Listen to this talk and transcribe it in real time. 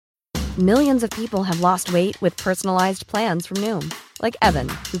Millions of people have lost weight with personalized plans from Noom. Like Evan,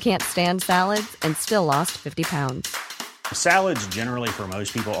 who can't stand salads and still lost 50 pounds. Salads generally for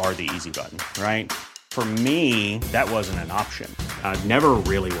most people are the easy button, right? For me, that wasn't an option. I never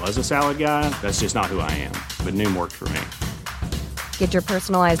really was a salad guy. That's just not who I am. But Noom worked for me. Get your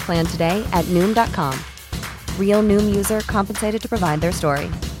personalized plan today at Noom.com. Real Noom user compensated to provide their story.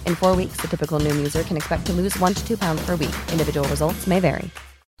 In 4 weeks, the typical Noom user can expect to lose 1 to 2 pounds per week. Individual results may vary.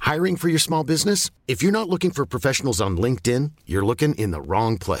 Hiring for your small business? If you're not looking for professionals on LinkedIn, you're looking in the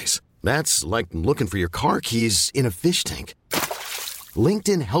wrong place. That's like looking for your car keys in a fish tank.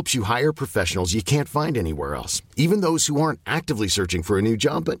 LinkedIn helps you hire professionals you can't find anywhere else, even those who aren't actively searching for a new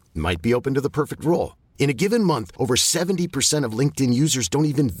job but might be open to the perfect role. In a given month, over 70% of LinkedIn users don't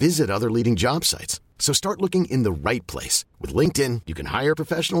even visit other leading job sites. So start looking in the right place. With LinkedIn, you can hire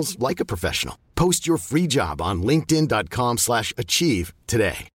professionals like a professional. Post your free job on linkedin.com/achieve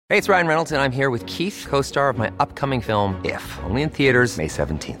today. Hey, it's Ryan Reynolds, and I'm here with Keith, co-star of my upcoming film, If, only in theaters May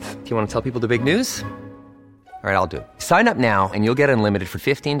 17th. Do you want to tell people the big news? All right, I'll do it. Sign up now and you'll get unlimited for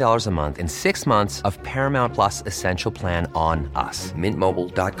 $15 a month and 6 months of Paramount Plus Essential Plan on us.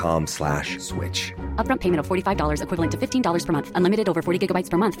 MintMobile.com/switch. Upfront payment of $45 equivalent to $15 per month. Unlimited over 40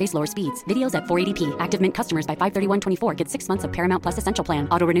 gigabytes per month. Face lower speeds. Videos at 480p. Active Mint customers by 531.24 get 6 months of Paramount Plus Essential Plan.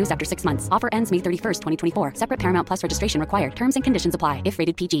 Auto renews after 6 months. Offer ends May 31st, 2024. Separate Paramount Plus registration required. Terms and conditions apply if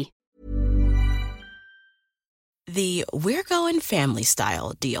rated PG. The We're Going Family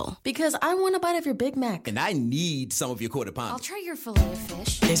Style deal. Because I want a bite of your Big Mac. And I need some of your Quarter Pound. I'll try your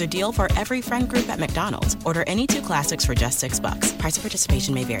Filet-O-Fish. There's a deal for every friend group at McDonald's. Order any 2 classics for just $6. Price of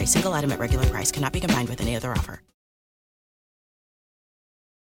participation may vary. Single item at regular price cannot be combined with any other offer.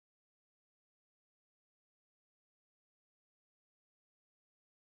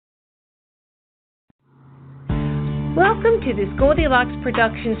 Welcome to this Goldilocks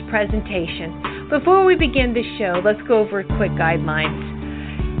Productions presentation. Before we begin the show, let's go over quick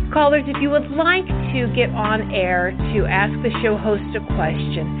guidelines. Callers, if you would like to get on air to ask the show host a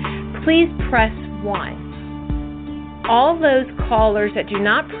question, please press 1. All those callers that do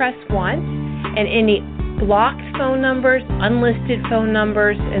not press 1 and any blocked phone numbers, unlisted phone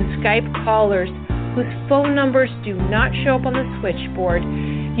numbers, and Skype callers whose phone numbers do not show up on the switchboard,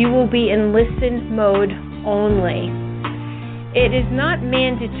 you will be in listen mode only. It is not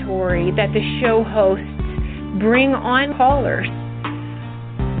mandatory that the show hosts bring on callers.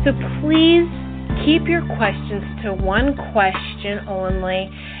 So please keep your questions to one question only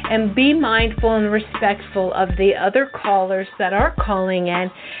and be mindful and respectful of the other callers that are calling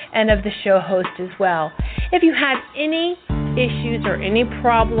in and of the show host as well. If you have any issues or any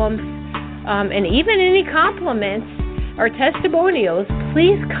problems, and even any compliments or testimonials,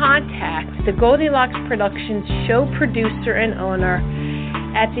 please contact the Goldilocks Productions show producer and owner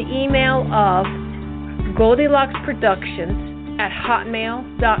at the email of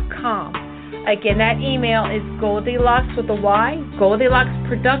GoldilocksProductions@hotmail.com. Again, that email is Goldilocks with a Y,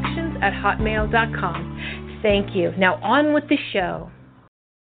 GoldilocksProductions@hotmail.com. Thank you. Now on with the show.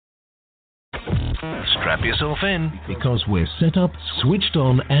 Strap yourself in because we're set up, switched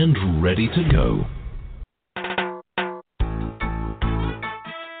on, and ready to go.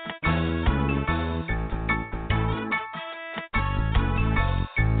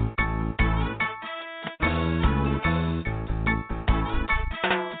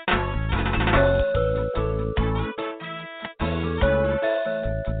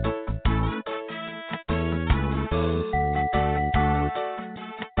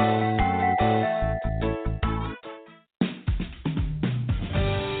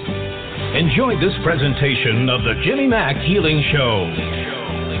 Enjoy this presentation of the Jimmy Mack Healing Show.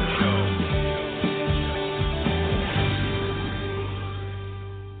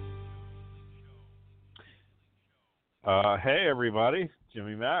 Hey, everybody.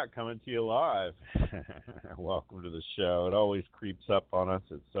 Jimmy Mack coming to you live. Welcome to the show. It always creeps up on us.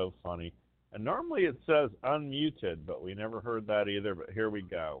 It's so funny. And normally it says unmuted, but we never heard that either. But here we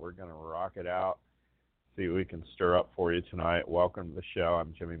go. We're going to rock it out. See what we can stir up for you tonight. Welcome to the show.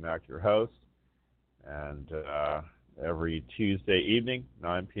 I'm Jimmy Mack, your host. And every Tuesday evening,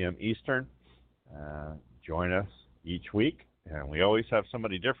 9 p.m. Eastern, join us each week. And we always have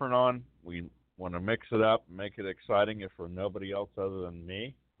somebody different on. We want to mix it up and make it exciting if for nobody else other than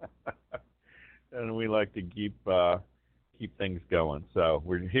me. And we like to keep things going. So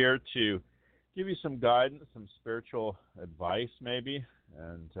we're here to give you some guidance, some spiritual advice maybe,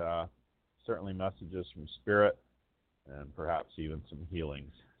 and certainly messages from Spirit, and perhaps even some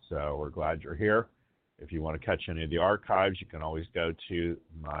healings. So we're glad you're here. If you want to catch any of the archives, you can always go to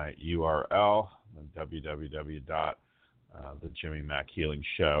my URL, www.lifeonline.com. the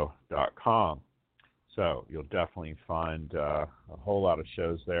JimmyMacHealingShow.com. So you'll definitely find a whole lot of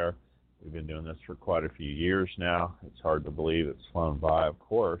shows there. We've been doing this for quite a few years now. It's hard to believe it's flown by, of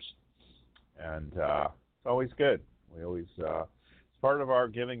course. And it's always good. We always, it's part of our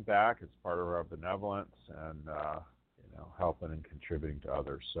giving back. It's part of our benevolence and, helping and contributing to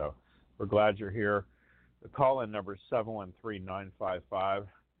others. So we're glad you're here. The call-in number is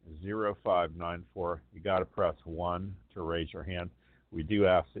 713-955-0594. You got to press 1 to raise your hand. We do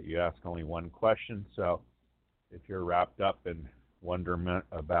ask that you ask only one question. So if you're wrapped up in wonderment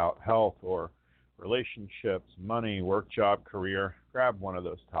about health or relationships, money, work, job, career, grab one of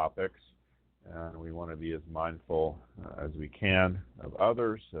those topics. And we want to be as mindful as we can of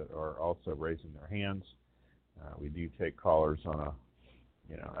others that are also raising their hands. We do take callers on a,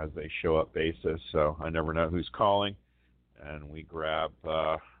 as they show up basis. So I never know who's calling. And we grab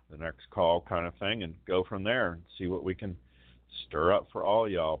the next call kind of thing and go from there and see what we can stir up for all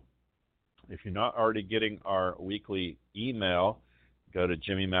y'all. If you're not already getting our weekly email, go to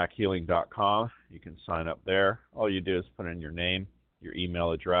JimmyMacHealing.com. You can sign up there. All you do is put in your name, your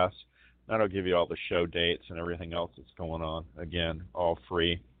email address. That'll give you all the show dates and everything else that's going on. Again, all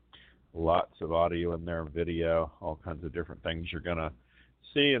free. Lots of audio in there, video, all kinds of different things you're going to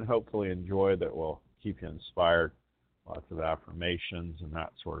see and hopefully enjoy that will keep you inspired. Lots of affirmations and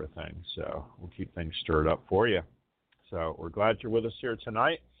that sort of thing. So we'll keep things stirred up for you. So we're glad you're with us here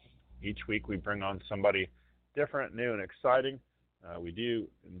tonight. Each week we bring on somebody different, new, and exciting. We do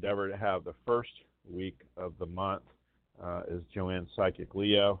endeavor to have the first week of the month is Joanne Psychic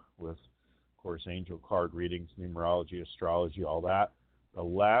Leo with, of course, angel card readings, numerology, astrology, all that. The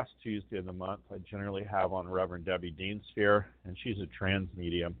last Tuesday of the month I generally have on Reverend Debbie Deansphere, and she's a trans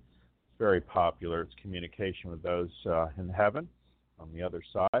medium. It's very popular. It's communication with those in heaven on the other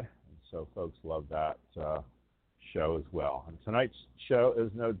side, and so folks love that show as well. And tonight's show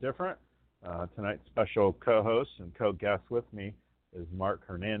is no different. Tonight's special co-host and co-guest with me is Mark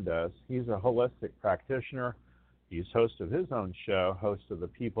Hernandez. He's a holistic practitioner. He's host of his own show, host of the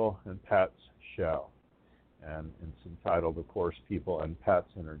People and Pets show. And it's entitled, of course, People and Pets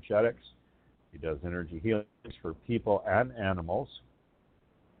Energetics. He does energy healings for people and animals.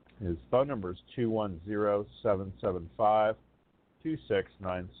 His phone number is 210-775-2696.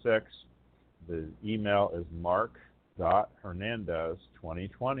 The email is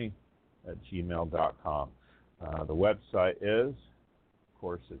mark.hernandez2020@gmail.com. The website is, of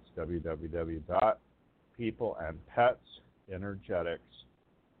course, it's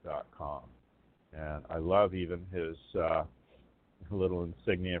www.peopleandpetsenergetics.com. And I love even his little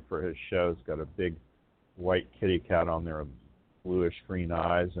insignia for his show. It's got a big white kitty cat on there with bluish green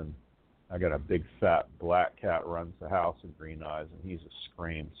eyes, and I got a big fat black cat runs the house with green eyes, and he's a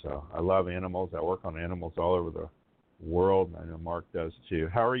scream. So I love animals. I work on animals all over the world, and I know Mark does too.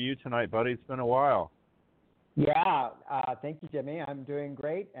 How are you tonight, buddy? It's been a while. Yeah, thank you, Jimmy. I'm doing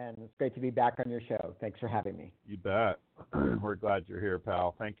great, and it's great to be back on your show. Thanks for having me. You bet. We're glad you're here,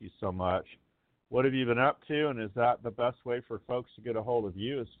 pal. Thank you so much. What have you been up to, and is that the best way for folks to get a hold of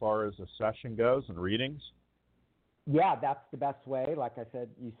you as far as a session goes and readings? Yeah, that's the best way. Like I said,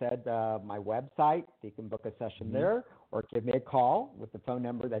 you said my website, you can book a session there, or give me a call with the phone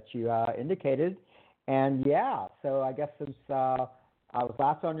number that you indicated. And yeah, so I guess since I was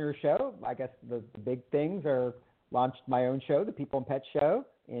last on your show, I guess the big things are launched my own show, the People and Pets Show,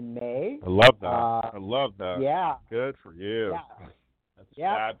 in May. I love that. I love that. Yeah. Good for you. Yeah. That's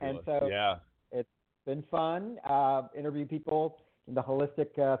And fabulous. so it's been fun. Interview people in the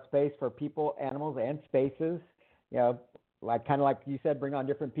holistic space for people, animals, and spaces. You know, like kind of like you said, bring on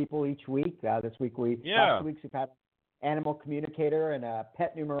different people each week. This week last 2 weeks we've had an animal communicator and a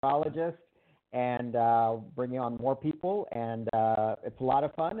pet numerologist, and bringing on more people, and it's a lot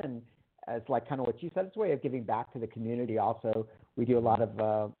of fun, and it's like kind of what you said, it's a way of giving back to the community. Also, we do a lot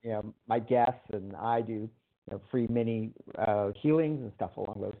of my guests and I do free mini healings and stuff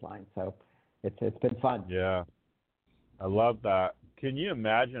along those lines. So it's been fun. Yeah, I love that. Can you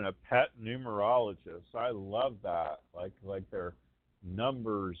imagine a pet numerologist? I love that. Like their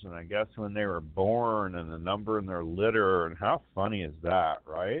numbers, and I guess when they were born, and the number in their litter, and how funny is that,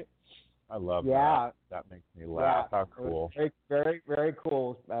 right? I love that. That makes me laugh. Yeah. How cool. Very, very, very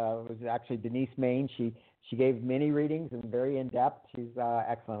cool. It was actually Denise Main. She gave many readings and very in-depth. She's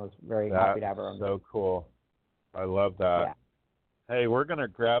excellent. I was very happy to have her on. So cool. I love that. Yeah. Hey, we're going to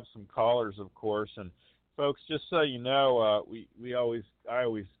grab some callers, of course, and folks, just so you know, I always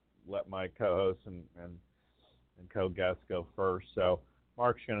let my co-hosts and co-guests go first. So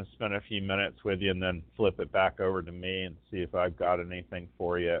Mark's going to spend a few minutes with you and then flip it back over to me and see if I've got anything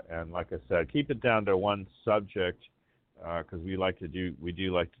for you. And like I said, keep it down to one subject because we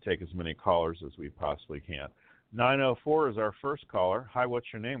do like to take as many callers as we possibly can. 904 is our first caller. Hi, what's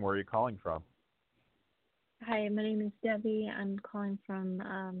your name? Where are you calling from? Hi, my name is Debbie. I'm calling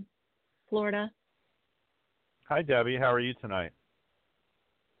from Florida. Hi, Debbie. How are you tonight?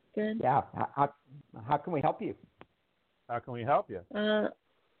 Good. Yeah. How can we help you? How can we help you?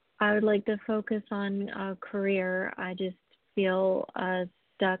 I would like to focus on career. I just feel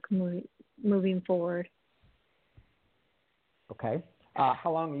stuck moving forward. Okay.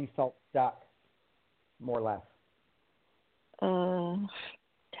 How long have you felt stuck, more or less?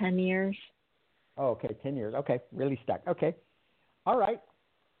 10 years. Oh, okay, 10 years. Okay, really stuck. Okay. All right.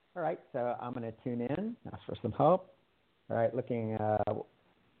 So I'm going to tune in, ask for some help. All right, looking.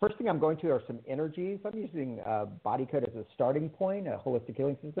 First thing I'm going to are some energies. I'm using body code as a starting point, a holistic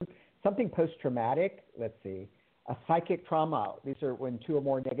healing system. Something post-traumatic. Let's see. A psychic trauma. These are when two or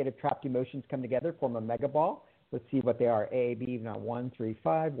more negative trapped emotions come together, form a mega ball. Let's see what they are. A, B, now 1, 3,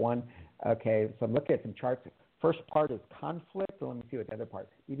 5, 1. Okay, so I'm looking at some charts. First part is conflict. So let me see what the other part.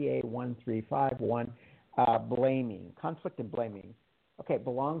 EDA 1, 3, 5, 1. Blaming. Conflict and blaming. Okay,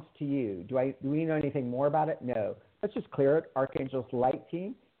 belongs to you. Do we know anything more about it? No. Let's just clear it. Archangel's light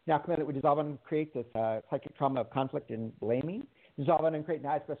team. Now come in, we dissolve and create this psychic trauma of conflict and blaming. Dissolve and create an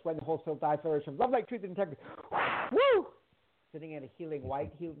ice best way, the whole soul dies of love, light, truth, and integrity. Woo! Sitting in a healing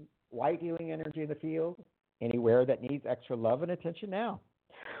white healing energy in the field. Anywhere that needs extra love and attention now.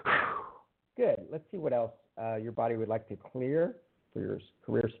 Good. Let's see what else your body would like to clear for your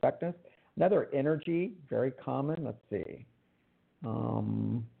career stuckness. Another energy, very common. Let's see.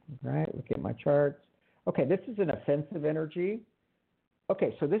 Right, look at my charts. Okay, this is an offensive energy.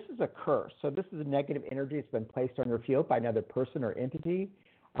 Okay, so this is a curse. So this is a negative energy that's been placed on your field by another person or entity.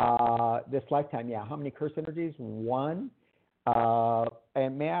 This lifetime, yeah. How many curse energies? 1.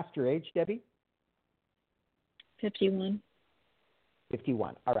 And may I ask your age, Debbie? 51.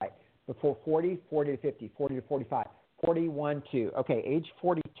 51. All right. Before 40, 40 to 50, 40 to 45, 41 to. Okay, age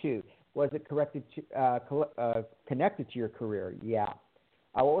 42. Was it connected to your career? Yeah.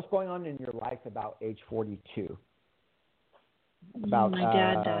 What was going on in your life about age 42? My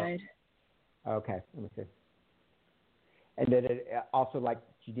dad died. Okay, let me see. And did it also, did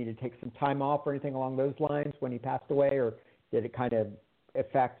you need to take some time off or anything along those lines when he passed away, or did it kind of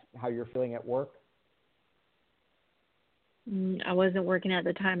affect how you're feeling at work? I wasn't working at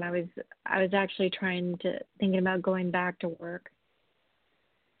the time. I was actually thinking about going back to work.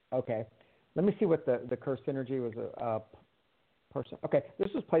 Okay. Let me see what the curse energy was a person. Okay, this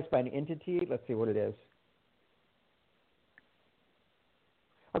was placed by an entity. Let's see what it is.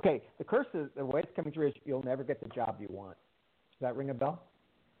 Okay, the curse is, the way it's coming through is you'll never get the job you want. Does that ring a bell?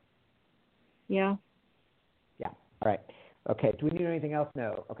 Yeah. Yeah. All right. Okay, do we need anything else?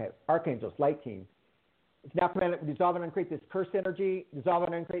 No. Okay, Archangels, light team. It's now commanded to dissolve and uncreate this curse energy, dissolve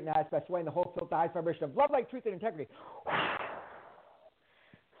and uncreate in the highest best way in the whole field, the highest vibration of love, light, truth, and integrity.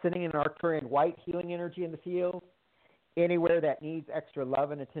 Sitting in an Arcturian white healing energy in the field, anywhere that needs extra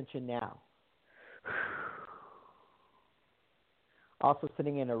love and attention now. Also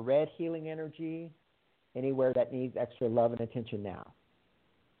sitting in a red healing energy, anywhere that needs extra love and attention now.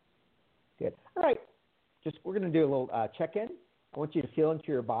 Good. All right. We're going to do a little check-in. I want you to feel into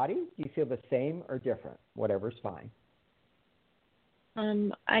your body. Do you feel the same or different? Whatever's fine.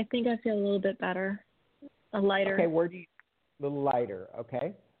 I think I feel a little bit better. Lighter. Okay, a little lighter,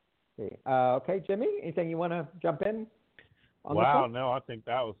 okay. Okay, Jimmy, anything you want to jump in on Wow, no, I think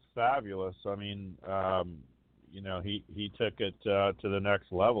that was fabulous. I mean, he took it to the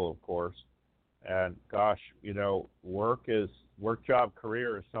next level, of course. And gosh, work job,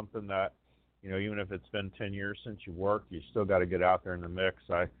 career is something that, even if it's been 10 years since you worked, you still got to get out there in the mix.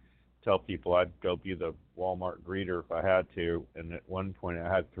 I tell people I'd go be the Walmart greeter if I had to. And at one point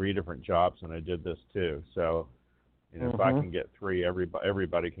I had 3 different jobs, and I did this too. So, if I can get 3,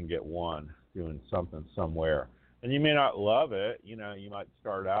 everybody can get 1 doing something somewhere. And you may not love it. You might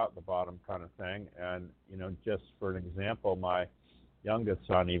start out at the bottom kind of thing. And, just for an example, my youngest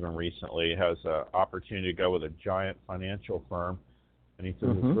son even recently has an opportunity to go with a giant financial firm. And he said,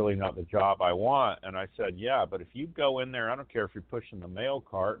 it's really not the job I want. And I said, yeah, but if you go in there, I don't care if you're pushing the mail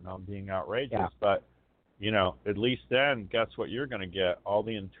cart and I'm being outrageous, but, at least then, guess what you're going to get? All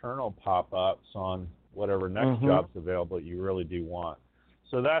the internal pop-ups on whatever next job's available you really do want.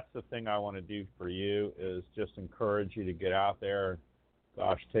 So that's the thing I want to do for you is just encourage you to get out there.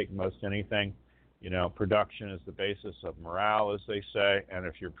 Gosh, take most anything. Production is the basis of morale, as they say. And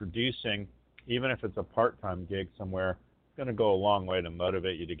if you're producing, even if it's a part-time gig somewhere, it's going to go a long way to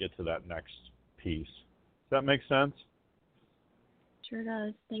motivate you to get to that next piece. Does that make sense? Sure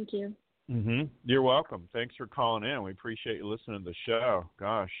does. Thank you. You're welcome. Thanks for calling in. We appreciate you listening to the show.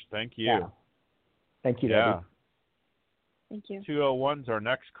 Gosh, thank you. Yeah. Thank you, Yeah. Debbie. Thank you. 201's our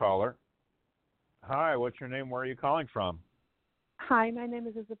next caller. Hi, what's your name? Where are you calling from? Hi, my name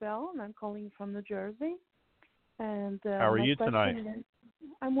is Isabel, and I'm calling from New Jersey. And how are you tonight?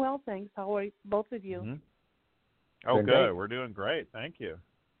 I'm well, thanks. How are both of you? Oh, Doing good. great. We're doing great. Thank you.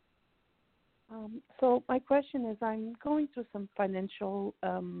 So my question is, I'm going through some financial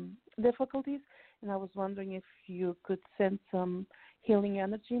difficulties, and I was wondering if you could send some healing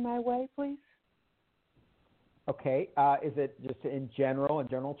energy my way, please. Okay. Is it just in general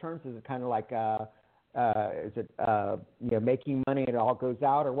terms? Is it kind of like, is it making money and it all goes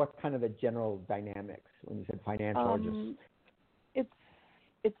out, or what's kind of the general dynamics when you said financial?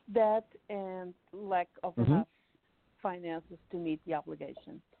 It's that and lack of enough finances to meet the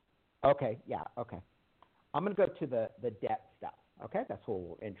obligations. Okay. Yeah. Okay. I'm going to go to the debt stuff. Okay. That's what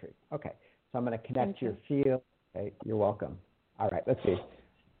we'll entry. Okay. So I'm going to connect to your field. Okay. You're welcome. All right. Let's see.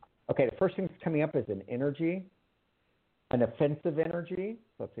 Okay. The first thing that's coming up is an energy, an offensive energy.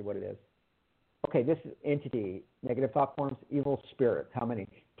 Let's see what it is. Okay. This is entity, negative thought forms, evil spirits. How many?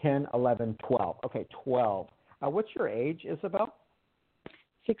 10, 11, 12. Okay. 12. What's your age, Isabel?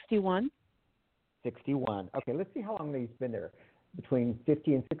 61. 61. Okay. Let's see how long they've been there. Between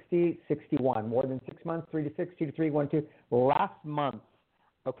 50 and 60, 61. More than 6 months, 3 to 6, 2 to 3, 1 to 2. Last month.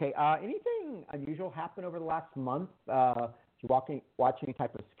 Okay. Anything unusual happen over the last month? Did you watch any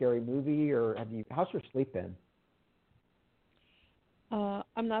type of scary movie, or how's your sleep been?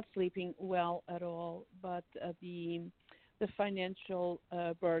 I'm not sleeping well at all, but the financial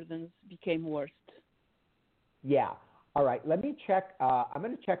burdens became worse. Yeah. All right. Let me check. I'm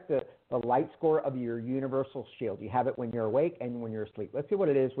going to check the light score of your universal shield. You have it when you're awake and when you're asleep. Let's see what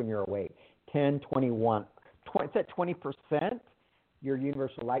it is when you're awake. 10, 21. It's at 20%, your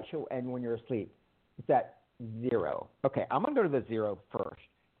universal light shield, and when you're asleep, it's at 0. Okay. I'm going to go to the 0 first.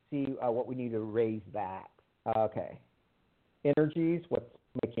 See what we need to raise that. Okay. Energies, what's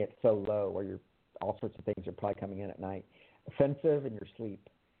making it so low, or all sorts of things are probably coming in at night. Offensive in your sleep.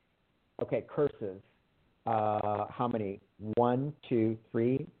 Okay. Curses. How many? 1, 2,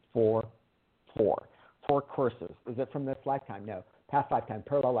 3, 4, 4. 4 curses. Is it from this lifetime? No. Past lifetime,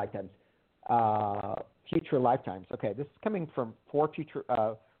 parallel lifetimes, future lifetimes. Okay, this is coming from 4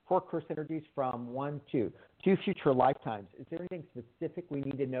 curse energies from 1, 2 future lifetimes. Is there anything specific we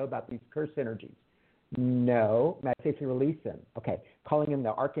need to know about these curse energies? No. May I safely release them? Okay. Calling in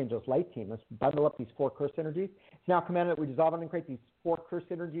the Archangel's Light Team. Let's bundle up these 4 curse energies. It's now commanded that we dissolve and uncreate these 4 curse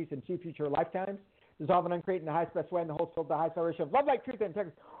energies in 2 future lifetimes. Dissolve and uncreate in the highest, best way, in the whole soul, the highest vibration of love, light, truth, and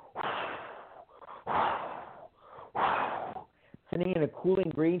integrity. Sending in a cooling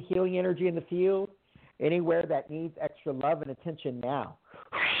green healing energy in the field, anywhere that needs extra love and attention now.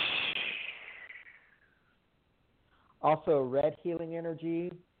 Also, red healing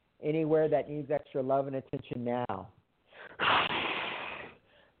energy, anywhere that needs extra love and attention now.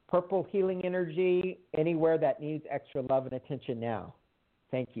 Purple healing energy, anywhere that needs extra love and attention now.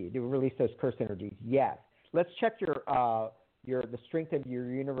 Thank you. Do we release those curse energies? Yes. Let's check the strength of your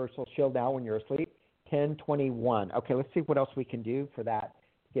universal shield now when you're asleep. 10, 21. Okay, let's see what else we can do for that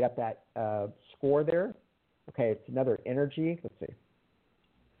to get up that score there. Okay, it's another energy. Let's see.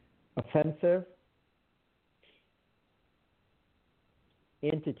 Offensive.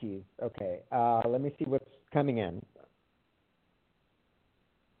 Entities. Okay, let me see what's coming in.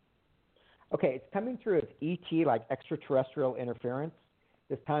 Okay, it's coming through as ET, like extraterrestrial interference.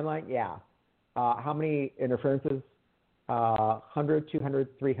 This timeline, yeah. How many interferences? 100, 200,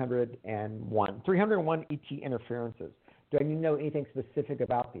 301. 301 ET interferences. Do I need to know anything specific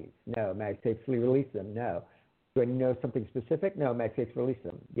about these? No. May I safely release them? No. Do I need to know something specific? No. May I safely release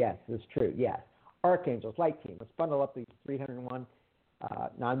them? Yes, it's true. Yes. Archangels, Light Team. Let's bundle up these 301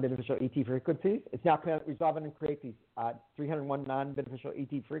 non-beneficial ET frequencies. It's now going to resolve and create these 301 non-beneficial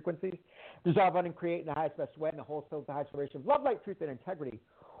ET frequencies. Resolve and create in the highest, best way, in the whole soul, the highest vibration of love, light, truth, and integrity.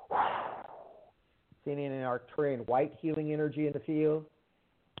 Sending in an Arcturian white healing energy in the field,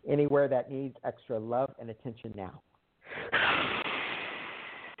 anywhere that needs extra love and attention now.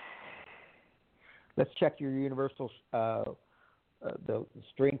 Let's check your universal, the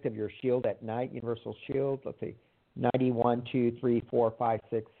strength of your shield at night, universal shield. Let's see. 91, 2, 3, 4, 5,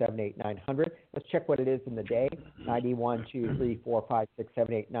 6, 7, 8, 900. Let's check what it is in the day. 91, 2, 3, 4, 5, 6,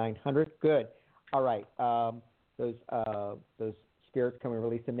 7, 8, 900. Good. All right. Those spirits, can we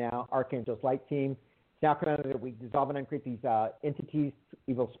release them now? Archangel's Light Team. It's now commanded that we dissolve and uncreate these entities,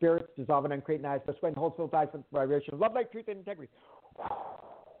 evil spirits, dissolve and uncreate in the highest, best way, and hold soul, dies with vibration of love, light, truth, and integrity.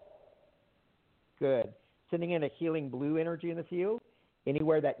 Good. Sending in a healing blue energy in the field.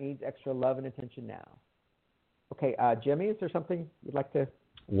 anywhere that needs extra love and attention now. Okay, Jimmy, is there something you'd like to?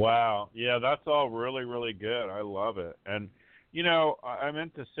 Wow. Yeah, that's all really, really good. I love it. And, you know, I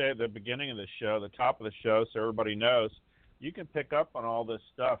meant to say at the beginning of the show, the top of the show, so everybody knows, you can pick up on all this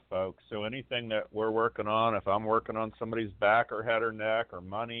stuff, folks. So anything that we're working on, if I'm working on somebody's back or head or neck or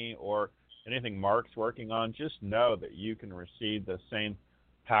money or anything Mark's working on, just know that you can receive the same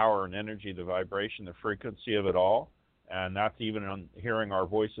power and energy, the vibration, the frequency of it all. And that's even on hearing our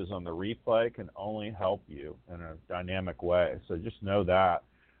voices on the replay can only help you in a dynamic way. So just know that.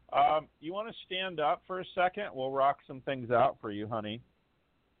 You want to stand up for a second? We'll rock some things out for you, honey.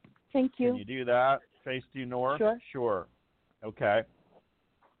 Thank you. Can you do that? Face due north? Sure. Sure. Okay.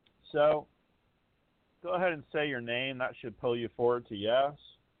 So go ahead and say your name. That should pull you forward to yes.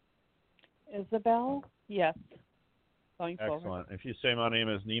 Isabel? Yes. Going Excellent. forward. If you say my name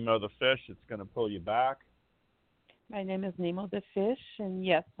is Nemo the fish, it's going to pull you back. My name is Nemo the fish, and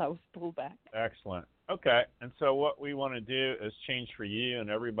yes, I was pulled back. Excellent. Okay. And so what we want to do is change for you and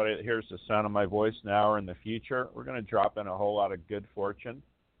everybody that hears the sound of my voice now or in the future. We're going to drop in a whole lot of good fortune.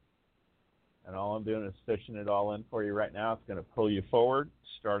 And all I'm doing is fishing it all in for you right now. It's going to pull you forward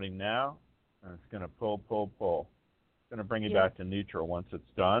starting now. And it's going to pull, pull, pull. It's going to bring you back to neutral once it's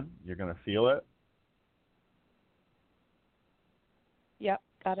done. You're going to feel it. Yep,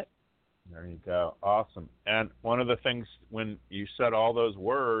 got it. There you go. Awesome. And one of the things, when you said all those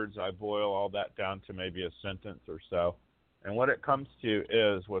words, I boil all that down to maybe a sentence or so. And what it comes to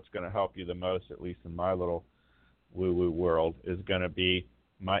is what's going to help you the most, at least in my little woo-woo world, is going to be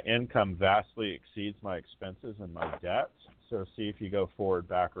my income vastly exceeds my expenses and my debts. So see if you go forward,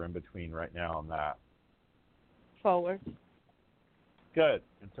 back, or in between right now on that. Forward. Good.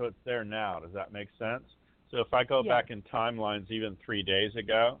 And so it's there now. Does that make sense? So if I go back in timelines even 3 days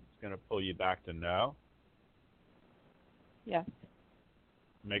ago, it's going to pull you back to no. Yes.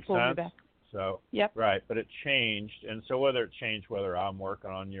 Makes pull sense? Me back. So, yep. Right, but it changed. And so whether it changed, whether I'm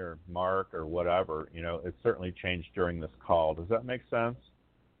working on your mark or whatever, you know, it certainly changed during this call. Does that make sense?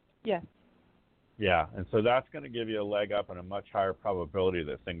 Yes. Yeah, and so that's going to give you a leg up and a much higher probability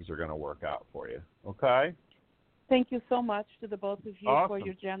that things are going to work out for you. Okay? Thank you so much to the both of you awesome. for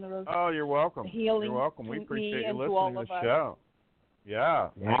your generous you're welcome. healing. You're welcome. We appreciate you listening to the us. show. Yeah,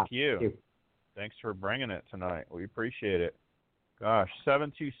 thank you. Thank you. Thanks for bringing it tonight. We appreciate it. Gosh,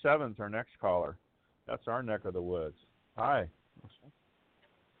 727's our next caller. That's our neck of the woods. Hi.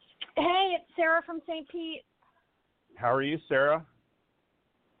 Hey, it's Sarah from St. Pete. How are you, Sarah?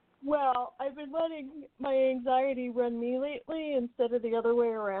 Well, I've been letting my anxiety run me lately instead of the other way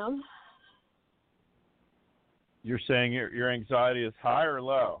around. You're saying your anxiety is high or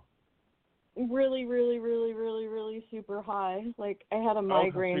low? Really, really, really, really, really super high. Like, I had a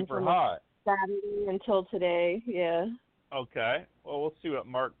migraine from Saturday until today. Yeah. Okay. Well, we'll see what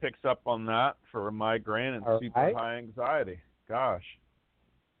Mark picks up on that for a migraine and super high anxiety. Gosh.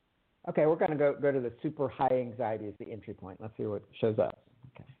 Okay, we're going to go to the super high anxiety as the entry point. Let's see what shows up.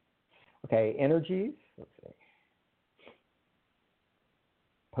 Okay, energies. Let's see.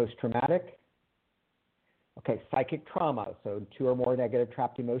 Post-traumatic. Okay, psychic trauma. So 2 or more negative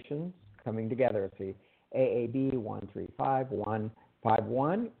trapped emotions coming together. Let's see. AAB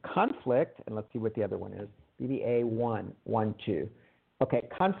 135151. Conflict, and let's see what the other one is. BBA 112. Okay,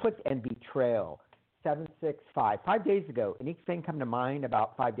 conflict and betrayal. 765. 5 days ago. Anything come to mind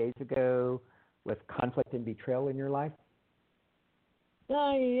about 5 days ago with conflict and betrayal in your life?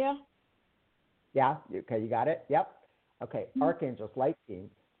 Yeah. Yeah? Okay, you got it? Yep. Okay, Archangels, light team.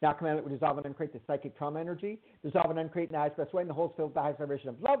 Now commandment would dissolve and uncreate the psychic trauma energy. Dissolve and uncreate in the highest best way, and the whole filled with the highest vibration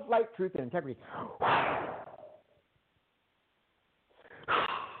of love, light, truth, and integrity.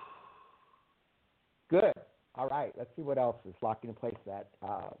 Good. All right, let's see what else is locking in place that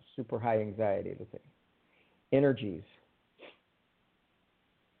super high anxiety. Let's see. Energies.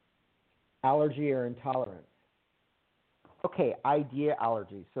 Allergy or intolerance. Okay, idea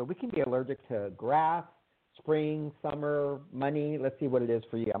allergies. So we can be allergic to grass, spring, summer, money. Let's see what it is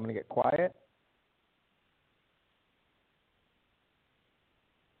for you. I'm going to get quiet.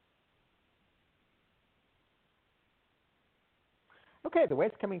 Okay, the way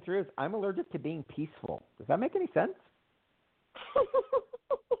it's coming through is I'm allergic to being peaceful. Does that make any sense?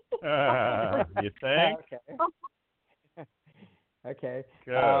 You think? Okay. Okay.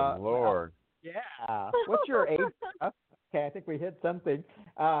 Good Lord. Yeah. What's your age? Okay, I think we hit something.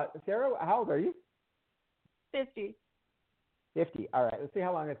 Sarah, how old are you? 50. 50. All right. Let's see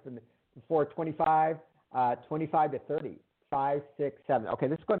how long it's been before 25, 25 to 30. 5, 6, 7. Okay,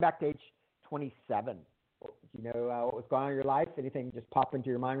 this is going back to age 27. Do you know what was going on in your life? Anything just pop into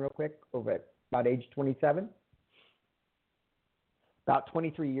your mind real quick over at about age 27? about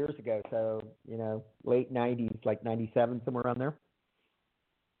 23 years ago. So, late 90s, like 97, somewhere around there.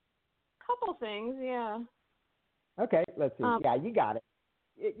 Couple things, yeah. Okay, let's see. Yeah, you got it.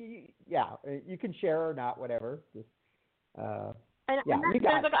 You can share or not, whatever. Just, you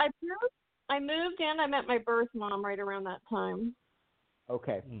got it. I moved and I met my birth mom right around that time.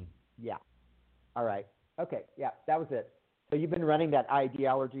 Okay. Yeah. All right. Okay. Yeah, that was it. So you've been running that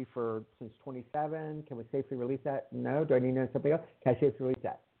ideology since 27. Can we safely release that? No. Do I need to know something else? Can I safely release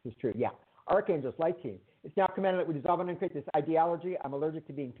that? This is true. Yeah. Archangels, light team. It's now commanded that we dissolve and uncreate this ideology. I'm allergic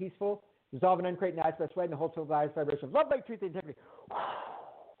to being peaceful. Dissolve and uncreate in the highest best way and the whole total highest vibration of love, light, truth, and integrity.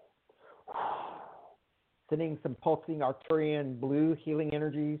 Sending some pulsing Arcturian blue healing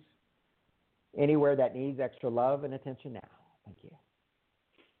energies anywhere that needs extra love and attention now. Thank you.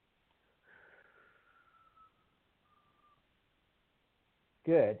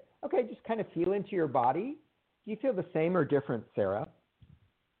 Good. Okay, just kind of feel into your body. Do you feel the same or different, Sarah?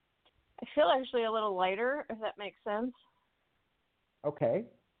 I feel actually a little lighter, if that makes sense. Okay.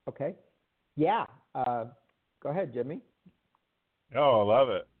 Yeah. Go ahead, Jimmy. Oh, I love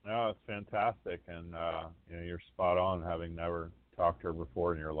it. No, it's fantastic. And, you're spot on, having never talked to her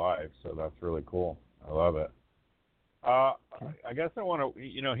before in your life. So that's really cool. I love it. I guess I want to,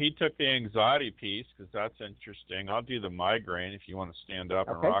 he took the anxiety piece because that's interesting. I'll do the migraine if you want to stand up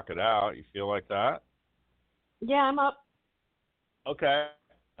and rock it out. You feel like that? Yeah, I'm up. Okay.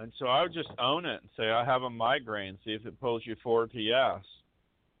 And so I would just own it and say, I have a migraine. See if it pulls you forward to yes.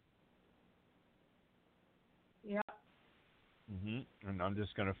 Yeah. And I'm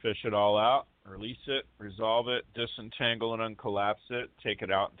just going to fish it all out, release it, resolve it, disentangle and uncollapse it, take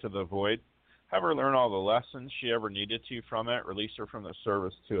it out into the void. Have her learn all the lessons she ever needed to from it, release her from the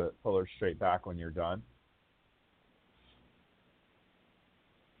service to it, pull her straight back when you're done.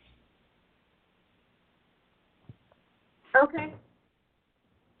 Okay.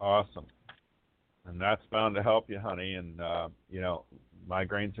 Awesome. And that's bound to help you, honey. And,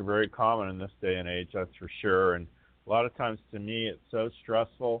 migraines are very common in this day and age, that's for sure. And a lot of times to me, it's so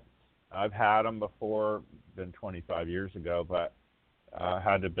stressful. I've had them before, been 25 years ago, but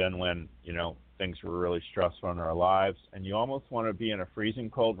had to have been when, things were really stressful in our lives. And you almost want to be in a freezing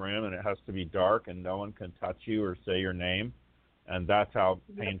cold room and it has to be dark and no one can touch you or say your name. And that's how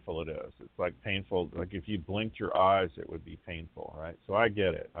painful it is. It's like painful. Like if you blinked your eyes, it would be painful, right? So I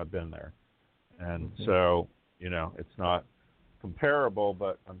get it. I've been there. And so, it's not comparable,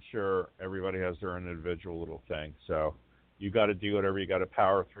 but I'm sure everybody has their own individual little thing. So you got to do whatever you got to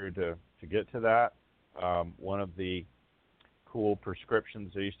power through to get to that. One of the cool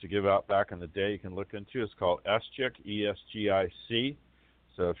prescriptions they used to give out back in the day you can look into is called ESGIC, ESGIC.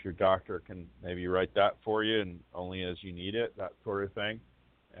 So if your doctor can maybe write that for you and only as you need it, that sort of thing.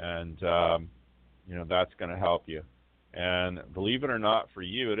 And, that's going to help you. And believe it or not, for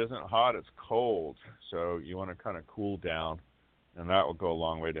you, it isn't hot, it's cold. So you want to kind of cool down, and that will go a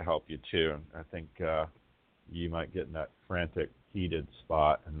long way to help you too. And I think you might get in that frantic, heated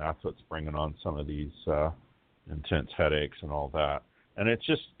spot, and that's what's bringing on some of these intense headaches and all that. And it's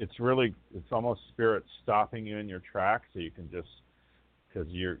almost spirit stopping you in your tracks, so you can just, because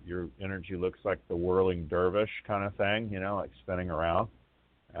your energy looks like the whirling dervish kind of thing, like spinning around,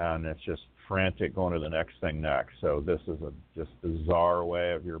 and it's just frantic going to the next thing next. So this is a just bizarre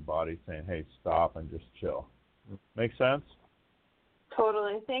way of your body saying, hey, stop and just chill. Make sense?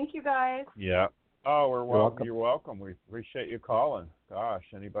 Totally. Thank you, guys. Yeah. Oh, we're welcome. You're welcome. We appreciate you calling. Gosh,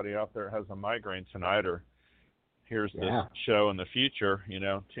 anybody out there has a migraine tonight or hears this show in the future,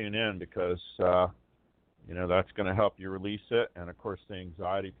 tune in because, that's going to help you release it. And, of course, the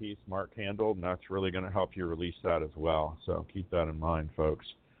anxiety piece, Mark handled, and that's really going to help you release that as well. So keep that in mind, folks.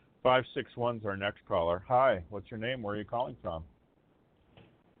 561 is our next caller. Hi, what's your name? Where are you calling from?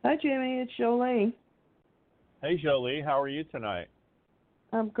 Hi, Jimmy. It's Jolie. Hey, Jolie. How are you tonight?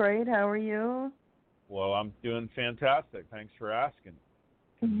 I'm great. How are you? Well, I'm doing fantastic. Thanks for asking.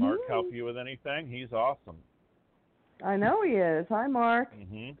 Can Mark help you with anything? He's awesome. I know he is. Hi, Mark.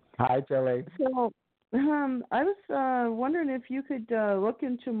 Hi, Jolie. So, I was wondering if you could look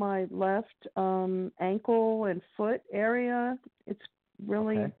into my left ankle and foot area. It's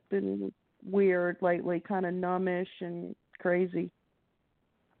really been weird lately, kind of numbish and crazy.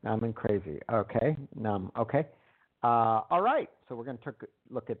 Numb and crazy. Okay. Numb. Okay. All right. So we're going to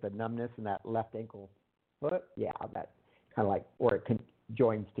look at the numbness in that left ankle foot. Yeah, that kind of like where it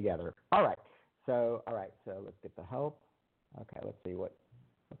joins together. All right. So let's get the help. Okay, let's see what's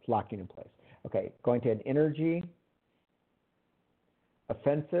locking in place. Okay, going to an energy,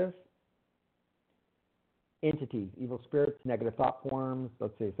 offensive, entities, evil spirits, negative thought forms.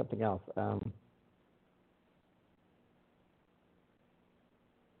 Let's see, something else.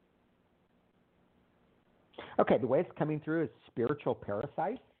 Okay, the way it's coming through is spiritual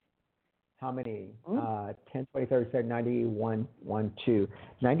parasites. How many? 10, 20, 30, 30, 90, 1, 1, 2.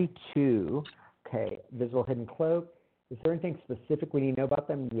 92. Okay, visible hidden cloak. Is there anything specific we need to know about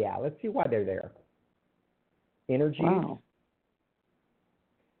them? Yeah, let's see why they're there. Energy. Wow.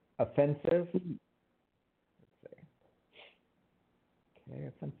 Offensive. Let's see. Okay,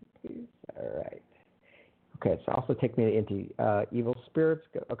 offensive, please. All right. Okay, so also take me into evil spirits.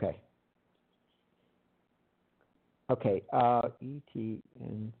 Okay. Okay, ET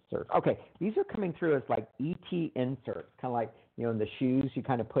insert. Okay, these are coming through as like ET inserts, kind of like, in the shoes you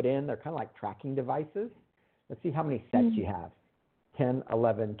kind of put in. They're kind of like tracking devices. Let's see how many sets you have. 10,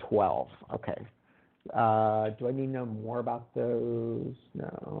 11, 12. Okay. Do I need to know more about those?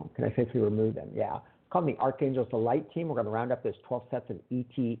 No. Can I safely remove them? Yeah. Call them the Archangels, the Light Team. We're going to round up those 12 sets of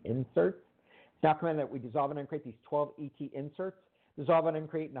ET inserts. It's now commanded that we dissolve and uncreate these 12 ET inserts. Dissolve and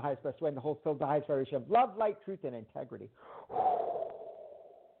uncreate in the highest best way, and the whole filled the highest vibration of love, light, truth, and integrity.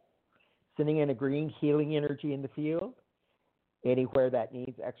 Sending in a green healing energy in the field, anywhere that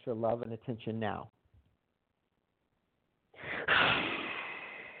needs extra love and attention now.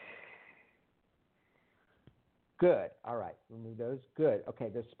 Good. All right. Remove those. Good. Okay.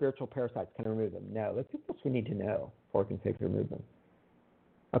 Those spiritual parasites. Can I remove them? No. Let's see what else we need to know before we can safely remove them.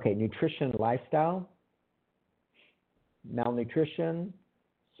 Okay. Nutrition, lifestyle, malnutrition,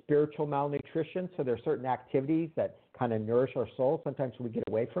 spiritual malnutrition. So there are certain activities that kind of nourish our soul. Sometimes we get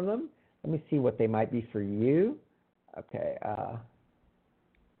away from them. Let me see what they might be for you. Okay.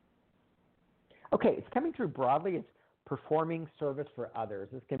 Okay. It's coming through broadly. It's performing service for others.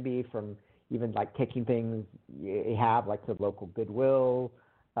 This can be from even like taking things you have, like the local Goodwill,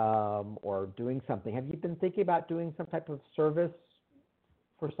 or doing something. Have you been thinking about doing some type of service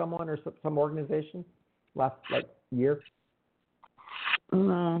for someone or some organization last year?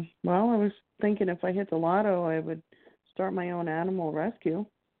 Well, I was thinking if I hit the lotto, I would start my own animal rescue.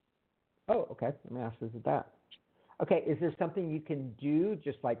 Oh, okay. Let me ask you that. Okay, is there something you can do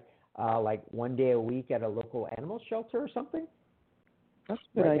just like one day a week at a local animal shelter or something? That's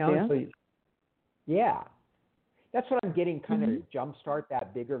a good idea. Yeah. That's what I'm getting, kind of jumpstart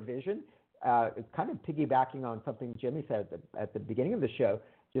that bigger vision. It's kind of piggybacking on something Jimmy said at the beginning of the show,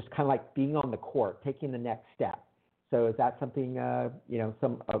 just kind of like being on the court, taking the next step. So is that something,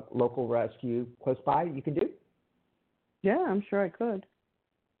 some local rescue close by you can do? Yeah, I'm sure I could.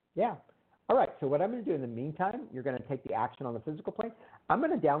 Yeah. All right. So what I'm going to do in the meantime, you're going to take the action on the physical plane. I'm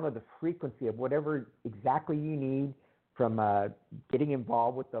going to download the frequency of whatever exactly you need from getting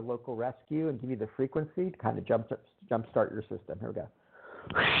involved with the local rescue and give you the frequency to kind of jumpstart your system. Here we go.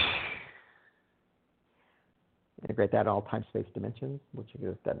 Integrate that in all time, space, dimensions, which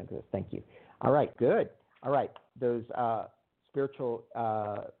doesn't exist. Thank you. All right, good. All right, those spiritual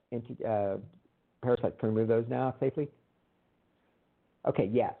parasites, can we remove those now safely? Okay,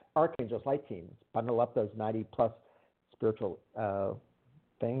 yes. Archangels, light teams, bundle up those 90-plus spiritual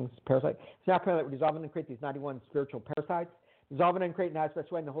things, parasites. So now can we dissolve and create these 91 spiritual parasites? Dissolve and create in the highest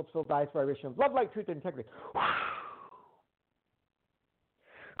best way in the whole filled highest vibration of love, light, truth, and integrity.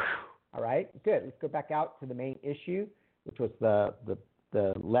 All right, good. Let's go back out to the main issue, which was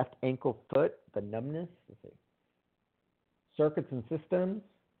the left ankle foot, the numbness. Let's see. Circuits and systems.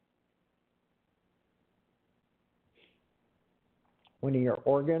 One of your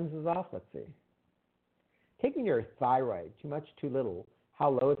organs is off. Let's see. Taking your thyroid, too much, too little. How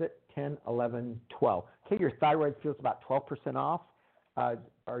low is it? 10, 11, 12. Okay, your thyroid feels about 12% off. Are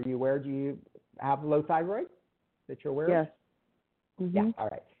you aware? Do you have low thyroid that you're aware of? Yes. Yeah, all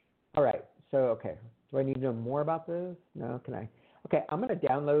right. All right, so, okay. Do I need to know more about this? No, can I? Okay, I'm going to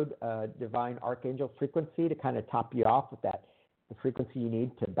download Divine Archangel frequency to kind of top you off with that, the frequency you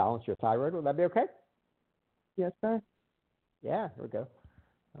need to balance your thyroid. Will that be okay? Yes, sir. Yeah, here we go.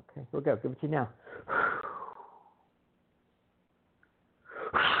 Okay, here we go. Give it to you now.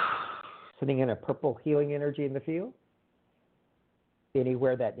 Sending in a purple healing energy in the field.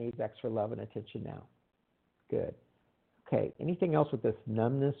 Anywhere that needs extra love and attention now. Good. Okay, anything else with this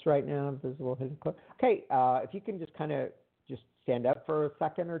numbness right now? Visible hidden cloak. Okay, if you can just kind of just stand up for a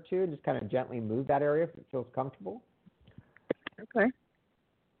second or two and just kind of gently move that area if it feels comfortable. Okay.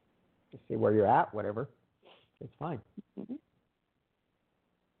 Just see where you're at, whatever. It's fine. Mm-hmm.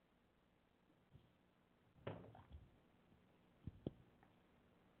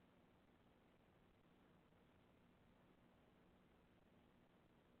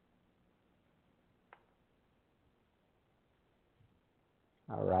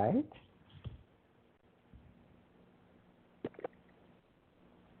 All right.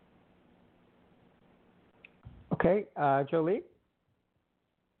 Okay, Jolie?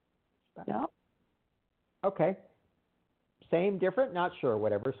 Yeah. Okay. Same, different, not sure.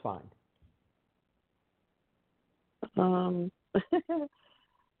 Whatever's fine. I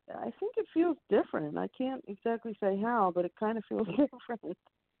think it feels different. I can't exactly say how, but it kind of feels different.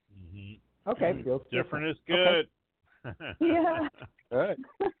 Mm-hmm. Okay, feels different is good. Okay. Yeah. Good.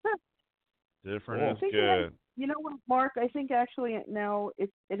 Different is good. You know what, Mark? I think actually now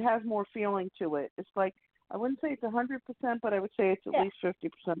it has more feeling to it. It's like, I wouldn't say it's 100%, but I would say it's at least 50%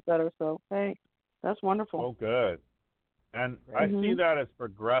 better. So, hey, that's wonderful. Oh, good. And I see that as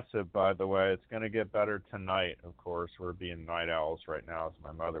progressive, by the way. It's going to get better tonight, of course. We're being night owls right now, as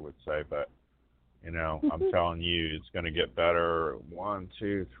my mother would say. But, I'm telling you, it's going to get better 1,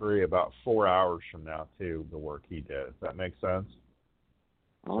 2, 3, about 4 hours from now, too, the work he did. Does that make sense?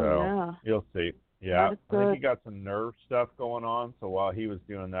 Oh, so, yeah. You'll see. Yeah, I think he got some nerve stuff going on. So while he was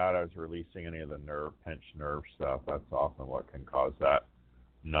doing that, I was releasing any of the pinched nerve stuff. That's often what can cause that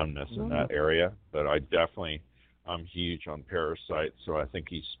numbness in that area. But I'm huge on parasites, so I think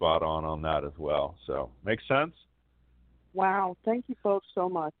he's spot on that as well. So, makes sense? Wow. Thank you folks so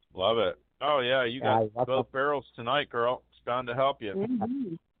much. Love it. Oh, yeah, you got both barrels tonight, girl. It's bound to help you.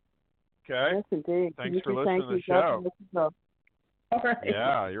 Mm-hmm. Okay? Yes, indeed. Thanks for listening to the show. All right.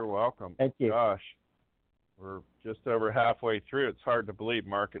 Yeah, you're welcome. Thank you. Gosh, we're just over halfway through. It's hard to believe,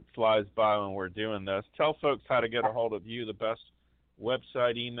 Mark. It flies by when we're doing this. Tell folks how to get a hold of you, the best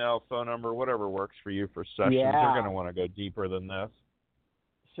website, email, phone number, whatever works for you for sessions. Yeah. They're going to want to go deeper than this.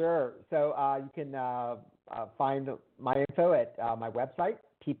 Sure. So you can find my info at my website,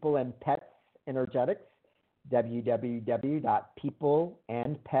 People and Pets Energetics,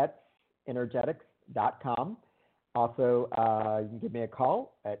 www.peopleandpetsenergetics.com. Also, you can give me a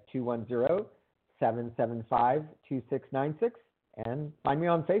call at 210-775-2696 and find me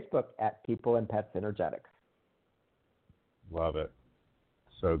on Facebook at People and Pets Energetics. Love it.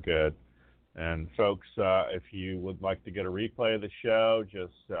 So good. And folks, if you would like to get a replay of the show,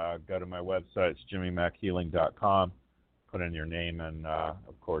 just go to my website, it's jimmymackhealing.com. Put in your name and,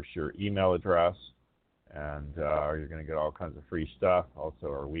 of course, your email address, and you're going to get all kinds of free stuff, also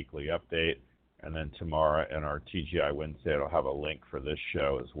our weekly update. And then tomorrow in our TGI Wednesday, it'll have a link for this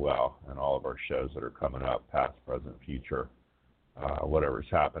show as well, and all of our shows that are coming up, past, present, future, whatever's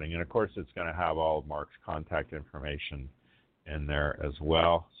happening. And, of course, it's going to have all of Mark's contact information in there as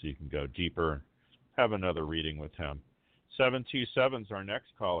well, so you can go deeper and have another reading with him. 727 is our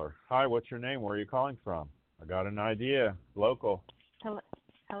next caller. Hi, what's your name? Where are you calling from? I got an idea. Local. Hello.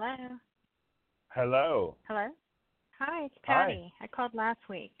 Hello. Hi, it's Patty. I called last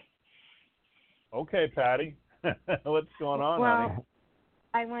week. Okay, Patty. What's going on, honey?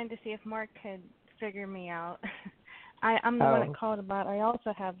 I wanted to see if Mark could figure me out. I'm the one that called about. I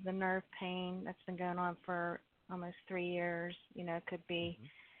also have the nerve pain that's been going on for almost 3 years. It could be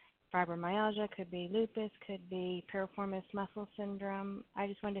fibromyalgia, could be lupus, could be piriformis muscle syndrome. I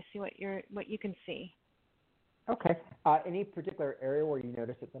just wanted to see what you can see. Okay. Any particular area where you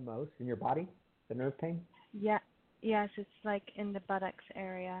notice it the most in your body, the nerve pain? Yeah. Yes, it's like in the buttocks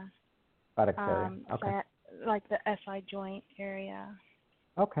area. Buttocks area. Okay. Like the SI joint area.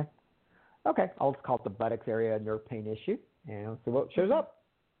 Okay. I'll just call it the buttocks area nerve pain issue and see what shows up.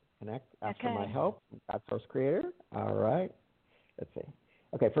 Connect. Ask for my help. God Source Creator. All right. Let's see.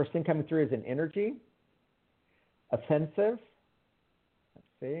 Okay. First thing coming through is an energy. Offensive. Let's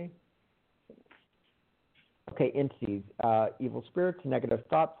see. Okay. Entities. Evil spirits. Negative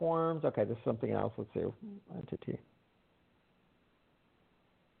thought forms. Okay. This is something else. Let's see. Entity.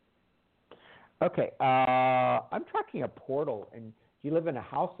 Okay. I'm tracking a portal. And do you live in a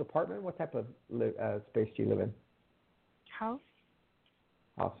house, apartment? What type of space do you live in? House.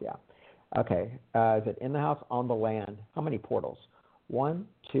 House, yeah. Okay. Is it in the house, on the land? How many portals? 1,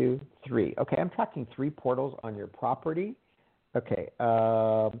 2, 3. Okay, I'm tracking 3 portals on your property. Okay.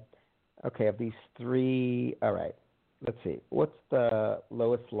 Okay, of these 3, all right. Let's see. What's the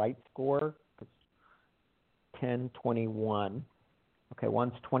lowest light score? 10, 21. Okay,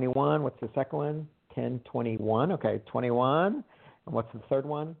 one's 21. What's the second one? 10, 21. Okay, 21. And what's the third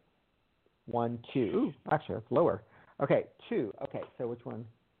one? 1, 2. Ooh, actually, that's lower. Okay, 2. Okay, so which one?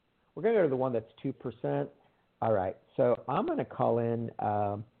 We're going to go to the one that's 2%. All right, so I'm going to call in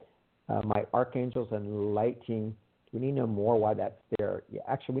my archangels and light team. We need to know more why that's there. Yeah,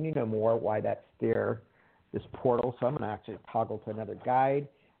 actually, we need to know more why that's there, this portal. So I'm going to actually toggle to another guide.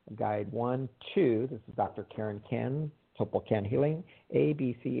 Guide 1, 2. This is Dr. Karen Ken, Topol Can Healing. A,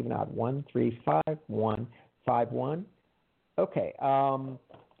 B, C, even odd. 1, 3, 5, 1, 5, 1. Okay,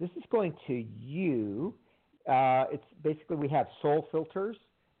 this is going to you. It's basically we have soul filters,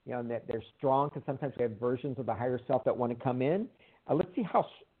 and that they're strong because sometimes we have versions of the higher self that want to come in. Let's see how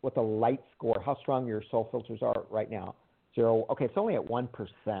what the light score, how strong your soul filters are right now. 0. Okay, it's only at 1%.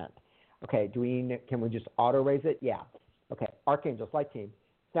 Okay, can we just auto raise it? Yeah. Okay, Archangels, light team.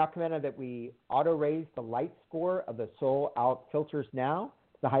 It's now commanded that we auto raise the light score of the soul out filters now,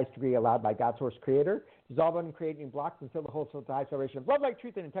 the highest degree allowed by God Source Creator. Dissolve and creating blocks and fill the whole soul with the highest vibration of love, light,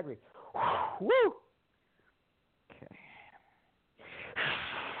 truth, and integrity. Woo! Okay.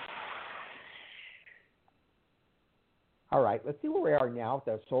 All right, let's see where we are now with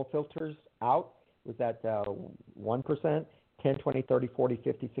the soul filters out. Was that 1%, 10, 20, 30, 40,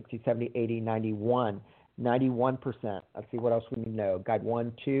 50, 60, 70, 80, 91. 91%. Let's see what else we need to know. Guide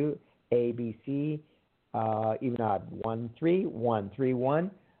 1, 2, A, B, C, even odd. 1, 3, 1, 3,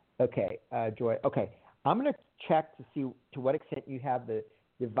 1. Okay, Joy. Okay, I'm going to check to see to what extent you have the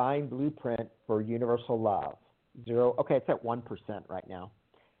divine blueprint for universal love. 0. Okay, it's at 1% right now.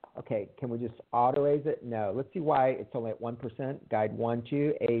 Okay, can we just auto raise it? No. Let's see why it's only at 1%. Guide 1,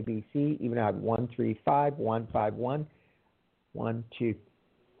 2, A, B, C, even odd. 1, 3, 5, 1, 5, 1. 1, 2,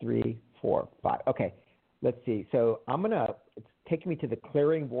 3, 4, 5. Okay, let's see. So it's taking me to the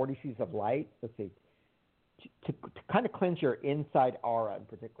clearing vortices of light. Let's see. To kind of cleanse your inside aura in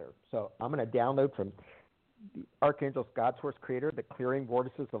particular. So I'm going to download from the Archangels, God Source Creator, the clearing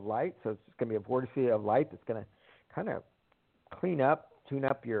vortices of light. So it's going to be a vortice of light that's going to kind of clean up, tune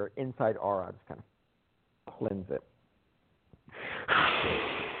up your inside aura. Just kind of cleanse it.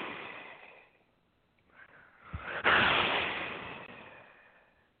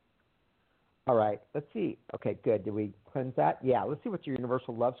 All right, let's see. Okay, good. Did we cleanse that? Yeah, let's see what your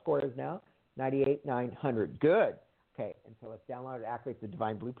universal love score is now. 98,900. Good. Okay, and so let's download and activate the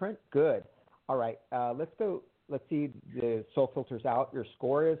divine blueprint. Good. All right, let's go. Let's see the soul filters out. Your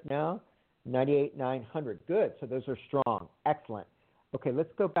score is now 98,900. Good. So those are strong. Excellent. Okay,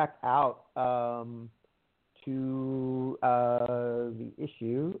 let's go back out to the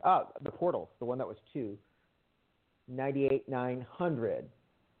issue. The portal, the one that was 2. 98,900.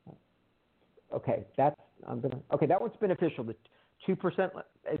 Okay, that one's beneficial. The 2%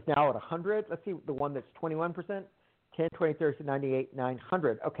 is now at 100. Let's see the one that's 21%. 10, 20, 30, 98,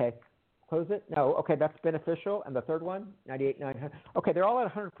 900. Okay, close it. No, okay, that's beneficial. And the third one, 98, 900. Okay, they're all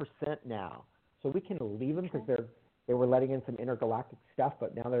at 100% now. So we can leave them because they were letting in some intergalactic stuff,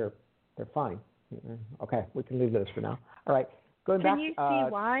 but now they're fine. Okay, we can leave those for now. All right, going back. Can you see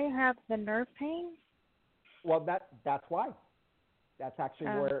why I have the nerve pain? Well, that's why. That's actually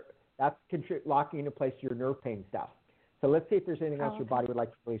where that's locking into place your nerve pain stuff. So let's see if there's anything else your body would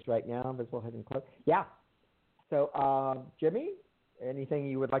like to release right now. Let's go ahead and close. Yeah. So, Jimmy, anything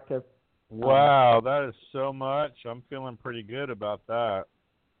you would like to? Wow, that is so much. I'm feeling pretty good about that.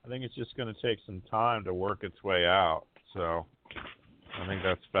 I think it's just going to take some time to work its way out. So I think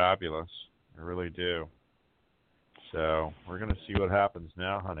that's fabulous. I really do. So we're going to see what happens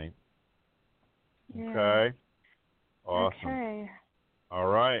now, honey. Yeah. Okay. Awesome. Okay. All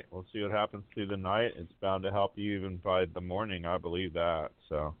right. We'll see what happens through the night. It's bound to help you even by the morning. I believe that.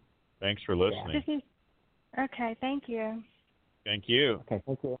 So thanks for listening. Okay. Thank you. Thank you. Okay.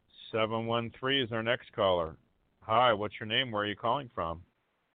 Thank you. 713 is our next caller. Hi. What's your name? Where are you calling from?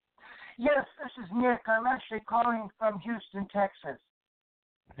 Yes, this is Nick. I'm actually calling from Houston, Texas.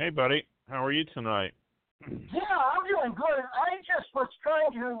 Hey, buddy. How are you tonight? Yeah, I'm doing good. I just was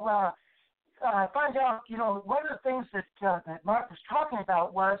trying to find out, one of the things that Mark was talking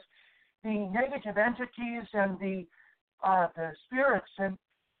about was the negative entities and the spirits. And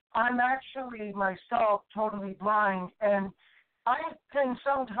I'm actually myself totally blind, and I can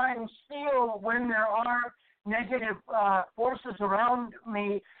sometimes feel when there are negative forces around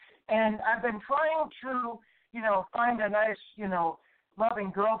me. And I've been trying to, find a nice,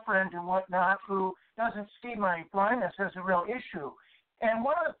 loving girlfriend and whatnot who doesn't see my blindness as a real issue. And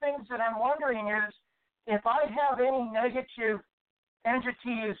one of the things that I'm wondering is if I have any negative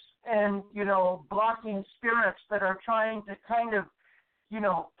entities and, blocking spirits that are trying to kind of,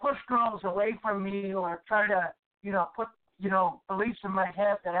 push girls away from me or try to, put, beliefs in my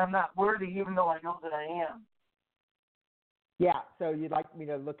head that I'm not worthy even though I know that I am. Yeah, so you'd like me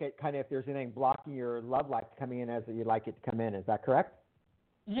to look at kind of if there's anything blocking your love life coming in as you'd like it to come in. Is that correct?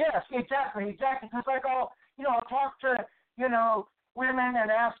 Yes, exactly. Because I'll talk to, women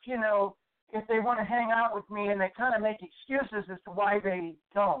and ask, if they want to hang out with me, and they kind of make excuses as to why they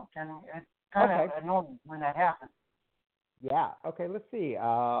don't. And it's kind of annoying when that happens. Yeah, okay, let's see.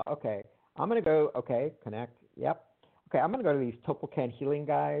 Okay, I'm going to go, connect. Yep. Okay, I'm going to go to these Topolcan healing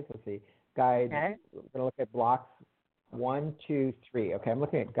guides. Let's see. Guide, we're going to look at blocks 1, 2, 3. Okay, I'm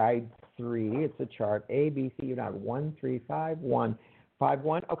looking at guide 3. It's a chart. A, B, C, 1, 3, 5, 1, 5,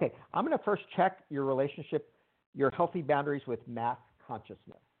 1. Okay, I'm going to first check your relationship, your healthy boundaries with mass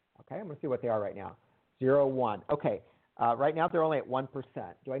consciousness. Okay, I'm going to see what they are right now. 0, 1. Okay, right now they're only at 1%.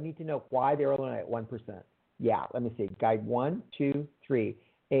 Do I need to know why they're only at 1%? Yeah, let me see. Guide 1, 2, 3,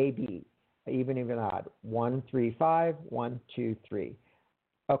 A, B, even, odd. 1, 3, 5, 1, 2, 3.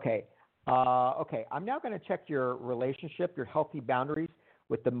 Okay, I'm now going to check your relationship, your healthy boundaries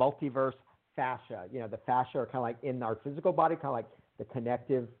with the multiverse fascia. You know, the fascia are kind of like in our physical body, kind of like the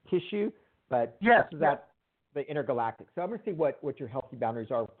connective tissue, but yes, this is at the intergalactic. So I'm going to see what your healthy boundaries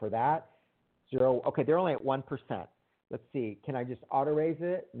are for that. 0. Okay, they're only at 1%. Let's see. Can I just auto raise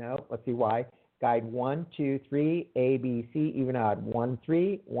it? No. Let's see why. Guide 1, 2, 3, A, B, C, even, odd. 1,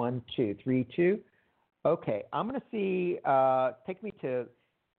 3, 1, 2, 3, 2. Okay, I'm going to see. Take me to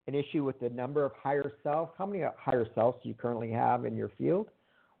an issue with the number of higher selves. How many higher selves do you currently have in your field?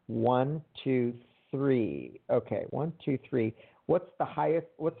 1, 2, 3. Okay, 1, 2, 3. What's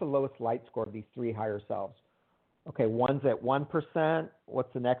the lowest light score of these 3 higher selves? Okay, one's at 1%.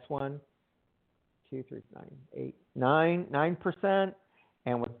 What's the next one? 2, 3, 9, 8, 9%.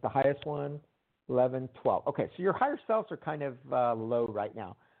 And what's the highest one? 11, 12. Okay, so your higher selves are kind of low right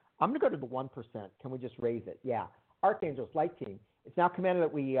now. I'm going to go to the 1%. Can we just raise it? Yeah. Archangels, light team. It's now commanded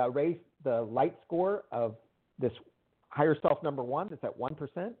that we raise the light score of this higher self number 1 that's at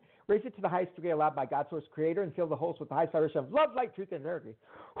 1%. Raise it to the highest degree allowed by God's source creator and fill the holes with the highest vibration of love, light, truth, and energy.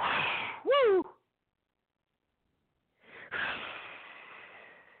 Woo!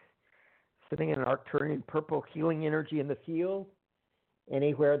 Sitting in an Arcturian purple healing energy in the field,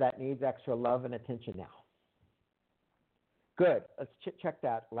 anywhere that needs extra love and attention now. Good. Let's check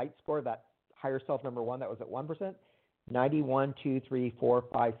that light score, that higher self number 1 that was at 1%. 91, 2, 3, 4,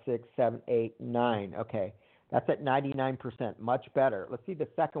 5, 6, 7, 8, 9. Okay. That's at 99%. Much better. Let's see the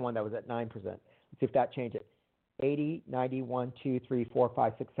second one that was at 9%. Let's see if that changed it. 80, 91, 2, 3, 4,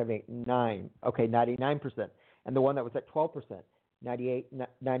 5, 6, 7, 8, 9. Okay, 99%. And the one that was at 12%. 98,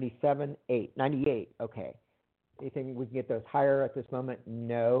 97, 8. 98. Okay. Anything we can get those higher at this moment?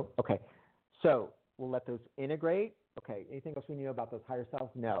 No. Okay. So we'll let those integrate. Okay. Anything else we know about those higher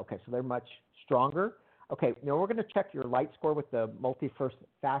selves? No. Okay. So they're much stronger. Okay. Now we're going to check your light score with the multiverse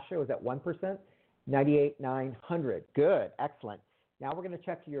fascia. It was at 1%. 98, 900. Good. Excellent. Now we're going to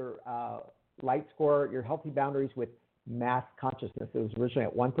check your light score, your healthy boundaries with mass consciousness. It was originally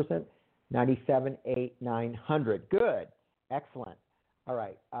at 1%. 97, 8, 900. Good. Excellent. All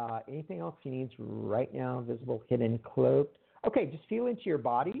right. Anything else you need right now? Visible, hidden, cloaked. Okay. Just feel into your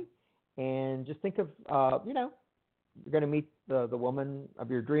body and just think of, you're going to meet the woman of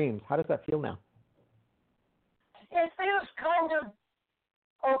your dreams. How does that feel now? It feels kind of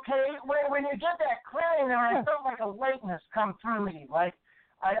okay. When you did that clearing there, I felt like a lightness come through me. Like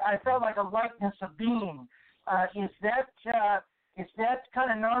I felt like a lightness of being. Is that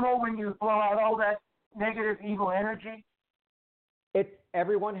kind of normal when you blow out all that negative, evil energy?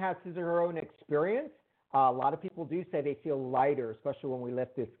 Everyone has his or her own experience. A lot of people do say they feel lighter, especially when we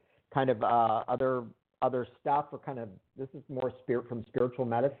lift this kind of other stuff, or kind of, this is more from spiritual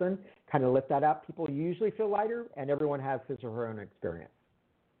medicine, kind of lift that up. People usually feel lighter, and everyone has his or her own experience.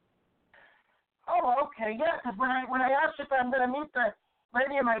 Oh, okay, yeah. Because when I asked if I'm going to meet the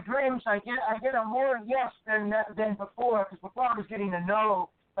lady of my dreams, I get a more yes than before. Because before I was getting a no,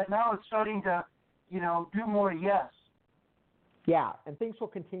 but now it's starting to, do more yes. Yeah, and things will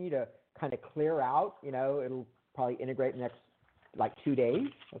continue to kind of clear out. It'll probably integrate in the next 2 days.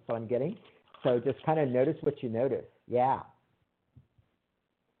 That's what I'm getting. So just kind of notice what you notice. Yeah.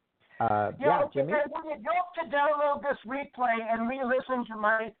 Jimmy? Would you go to download this replay and re-listen to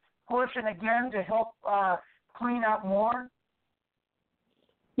my portion again to help clean up more?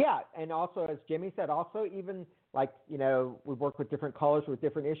 Yeah, and also, as Jimmy said, also even we work with different callers with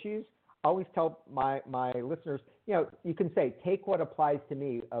different issues. I always tell my listeners, you can say, take what applies to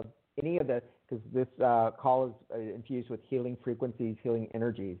me of any of the, because this call is infused with healing frequencies, healing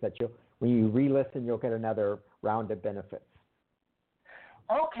energies, that when you re-listen, you'll get another round of benefits.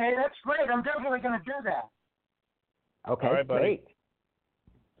 Okay, that's great. I'm definitely going to do that. Okay, all right, buddy. Great.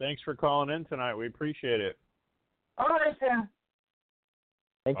 Thanks for calling in tonight. We appreciate it. All right, then.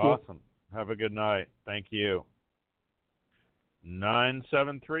 Thank you. Awesome. Have a good night. Thank you.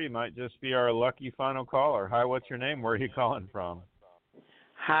 973 might just be our lucky final caller. Hi, what's your name? Where are you calling from?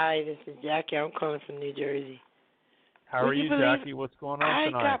 Hi, this is Jackie. I'm calling from New Jersey. How are you, Jackie? What's going on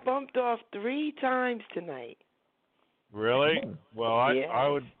tonight? I got bumped off 3 times tonight. Really? Well, yeah. I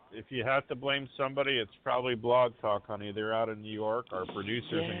would, if you have to blame somebody, it's probably Blog Talk, honey. They're out in New York. Our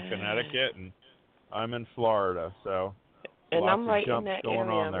producer's in Connecticut, and I'm in Florida. So and lots I'm right of jumps in that going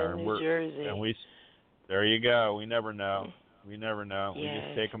area. on there. I'm in New Jersey. And there you go. We never know. We never know. Yes, we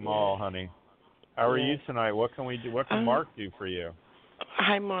just take them all, honey. How are you tonight? What can we do? What can Mark do for you?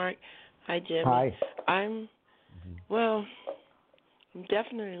 Hi, Mark. Hi, Jimmy. Hi. I'm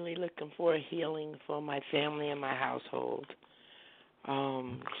definitely looking for a healing for my family and my household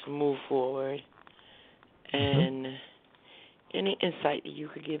to move forward. And any insight that you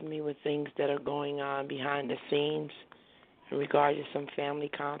could give me with things that are going on behind the scenes in regard to some family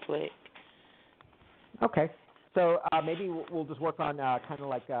conflict? Okay. So maybe we'll just work on kind of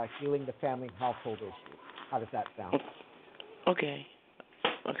like healing the family household issues. How does that sound? Okay.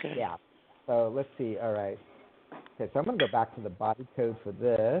 Yeah. So let's see. All right. Okay, so I'm going to go back to the body code for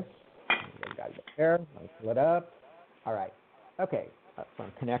this. Got it there. Let me pull it up. All right. Okay. So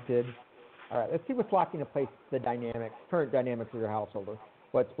I'm connected. All right. Let's see what's blocking in place the current dynamics of your household.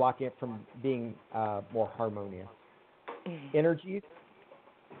 What's blocking it from being more harmonious? Energies,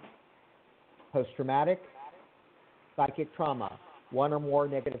 post-traumatic, psychic trauma, one or more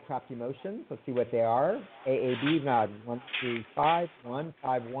negative trapped emotions. Let's see what they are. AAB nod 135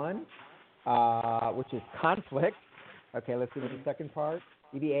 which is conflict. Okay, let's see what the second part.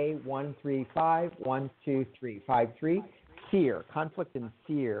 EBA 135 fear, conflict and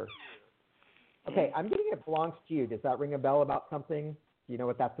fear. Okay, I'm getting it belongs to you. Does that ring a bell about something? Do you know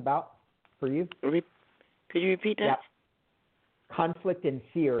what that's about for you? Could you repeat that? Yeah. Conflict and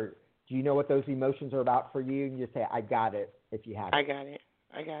fear. Do you know what those emotions are about for you? And you just say, I got it, if you have it. I got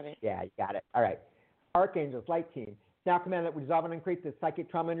it. Yeah, you got it. All right. Archangels, light team. Now command that we dissolve and uncreate the psychic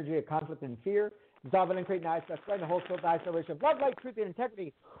trauma energy of conflict and fear. Dissolve and uncreate now. That's right. The whole soul, die, salvation of love, light, truth, and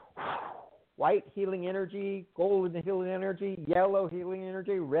integrity. White healing energy, gold healing energy, yellow healing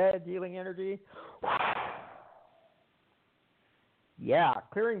energy, red healing energy. Yeah,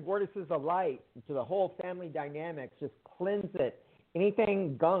 clearing vortices of light into the whole family dynamics. Just cleanse it.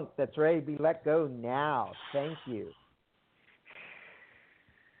 Anything gunk that's ready to be let go now. Thank you.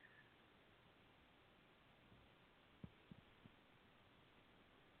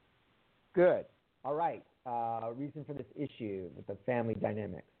 Good. All right. Reason for this issue with the family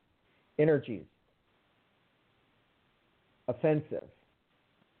dynamics. Energies. Offensive.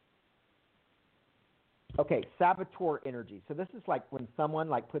 Okay, saboteur energy. So this is like when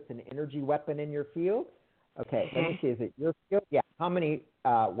someone puts an energy weapon in your field. Okay, let me see. Is it your field? Yeah. How many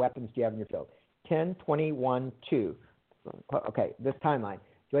weapons do you have in your field? 10, 21, 2. Okay, this timeline.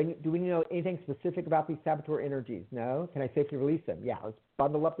 Do we know anything specific about these saboteur energies? No? Can I safely release them? Yeah, let's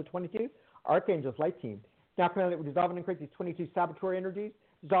bundle up the 22. Archangels, light team. Now command that we dissolve and uncreate these 22 saboteur energies.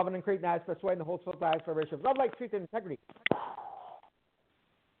 Dissolve and uncreate now, express way in the whole soul, die, vibration of love, light, truth, and integrity.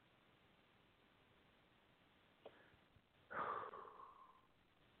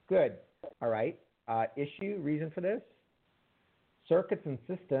 Good. All right. Issue, reason for this? Circuits and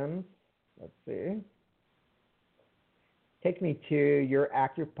systems. Let's see. Take me to your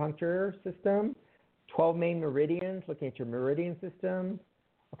acupuncture system. 12 main meridians, looking at your meridian system.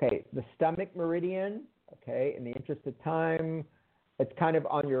 Okay, the stomach meridian. Okay, in the interest of time, it's kind of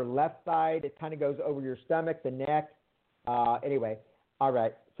on your left side. It kind of goes over your stomach, the neck. Anyway, all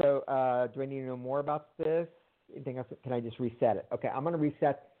right. So do I need to know more about this? Anything else? Can I just reset it? Okay, I'm going to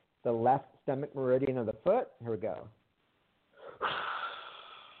reset the left stomach meridian of the foot. Here we go.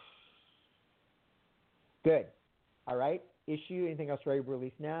 Good. All right. Issue. Anything else ready to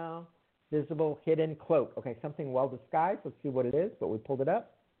release now? Visible, hidden, cloak. Okay, something well disguised. Let's see what it is, but we pulled it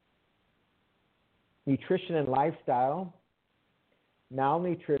up. Nutrition and lifestyle.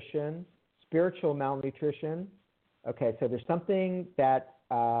 Malnutrition. Spiritual malnutrition. Okay, so there's something that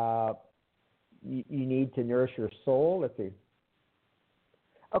you need to nourish your soul. Let's see.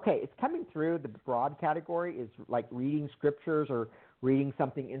 Okay, it's coming through. The broad category is like reading scriptures or reading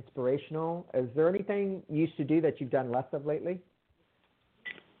something inspirational. Is there anything you used to do that you've done less of lately?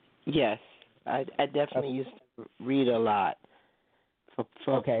 Yes, I definitely used to read a lot for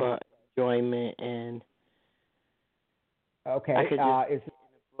enjoyment, and okay, I could just read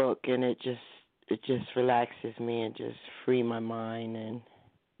a book, and it just relaxes me and just free my mind. And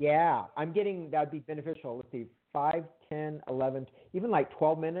yeah, I'm getting that'd be beneficial. Let's see, 5, 10, 11, even like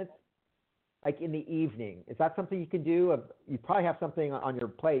 12 minutes, like in the evening. Is that something you can do? You probably have something on your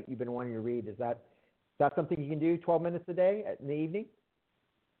plate you've been wanting to read. Is that something you can do? 12 minutes a day in the evening?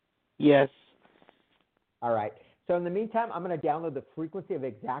 Yes. All right. So in the meantime, I'm going to download the frequency of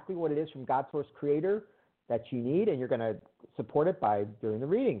exactly what it is from God Source Creator that you need, and you're going to support it by doing the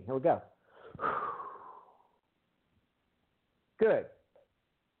reading. Here we go. Good.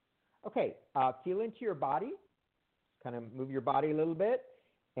 Okay. Feel into your body. Kind of move your body a little bit,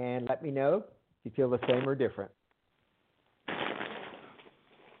 and let me know if you feel the same or different.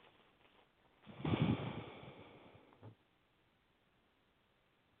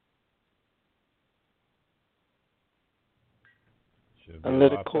 A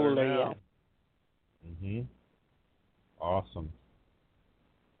little cooler, yeah. Awesome.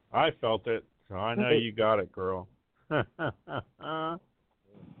 I felt it, so I know you got it, girl. That's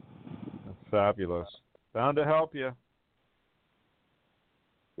fabulous. Bound to help you.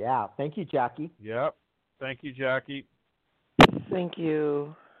 Yeah. Thank you, Jackie. Yep. Thank you, Jackie. Thank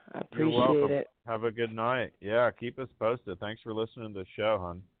you. I appreciate You're welcome. it. Have a good night. Yeah, keep us posted. Thanks for listening to the show,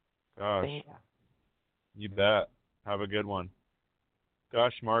 hon. Gosh. You bet. Have a good one.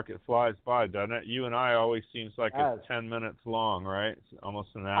 Gosh, Mark, it flies by, doesn't it? You and I always seems like it's 10 minutes long, right? It's almost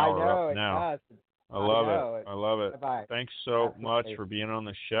an hour up now. I love it. I love it. Bye-bye. Thanks so much for being on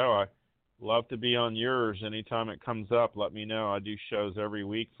the show. I love to be on yours. Anytime it comes up, let me know. I do shows every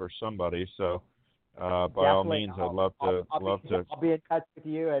week for somebody, so by all means, I'd love to. I'll be in touch with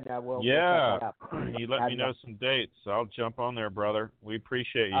you, and we'll. Yeah, we'll you let me know some dates. I'll jump on there, brother. We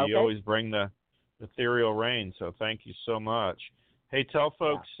appreciate you. Okay. You always bring the ethereal rain, so thank you so much. Hey, tell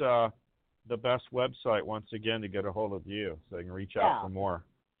folks the best website once again to get a hold of you, so they can reach out for more.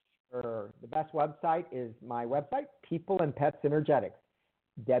 Sure. The best website is my website, People and Pets Energetics.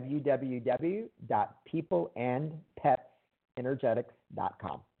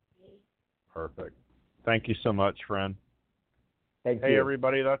 www.peopleandpetsenergetics.com. Perfect. Thank you so much, friend. Thank you. Hey,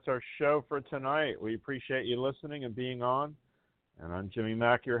 everybody, that's our show for tonight. We appreciate you listening and being on. And I'm Jimmy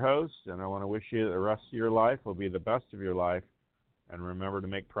Mack, your host, and I want to wish you the rest of your life will be the best of your life. And remember to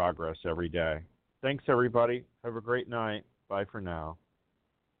make progress every day. Thanks, everybody. Have a great night. Bye for now.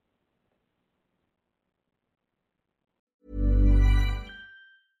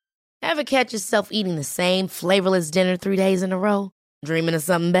 Ever catch yourself eating the same flavorless dinner 3 days in a row? Dreaming of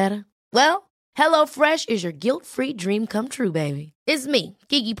something better? Well, HelloFresh is your guilt-free dream come true, baby. It's me,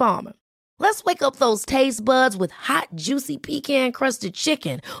 Keke Palmer. Let's wake up those taste buds with hot, juicy pecan-crusted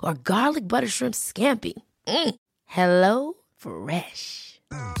chicken or garlic butter shrimp scampi. Hello Fresh.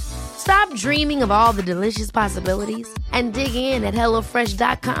 Stop dreaming of all the delicious possibilities and dig in at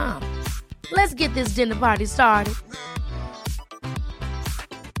HelloFresh.com. Let's get this dinner party started.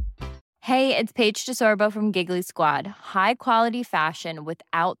 Hey, it's Paige DeSorbo from Giggly Squad. High quality fashion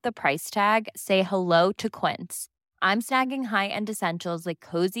without the price tag. Say hello to Quince. I'm snagging high-end essentials like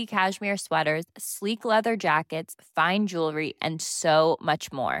cozy cashmere sweaters, sleek leather jackets, fine jewelry, and so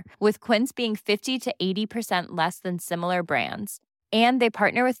much more. With Quince being 50 to 80% less than similar brands. And they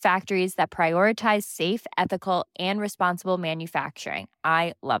partner with factories that prioritize safe, ethical, and responsible manufacturing.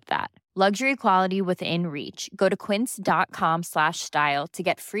 I love that. Luxury quality within reach. Go to quince.com/style to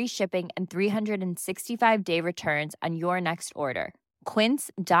get free shipping and 365-day returns on your next order.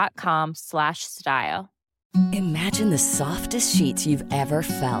 Quince.com/style. Imagine the softest sheets you've ever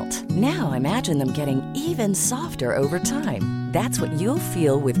felt. Now imagine them getting even softer over time. That's what you'll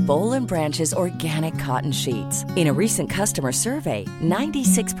feel with Boll & Branch's organic cotton sheets. In a recent customer survey,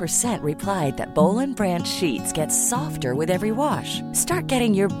 96% replied that Boll & Branch sheets get softer with every wash. Start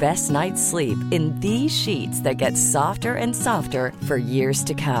getting your best night's sleep in these sheets that get softer and softer for years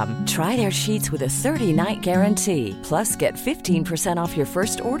to come. Try their sheets with a 30-night guarantee. Plus, get 15% off your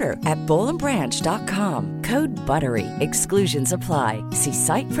first order at bollandbranch.com. Code BUTTERY. Exclusions apply. See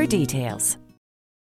site for details.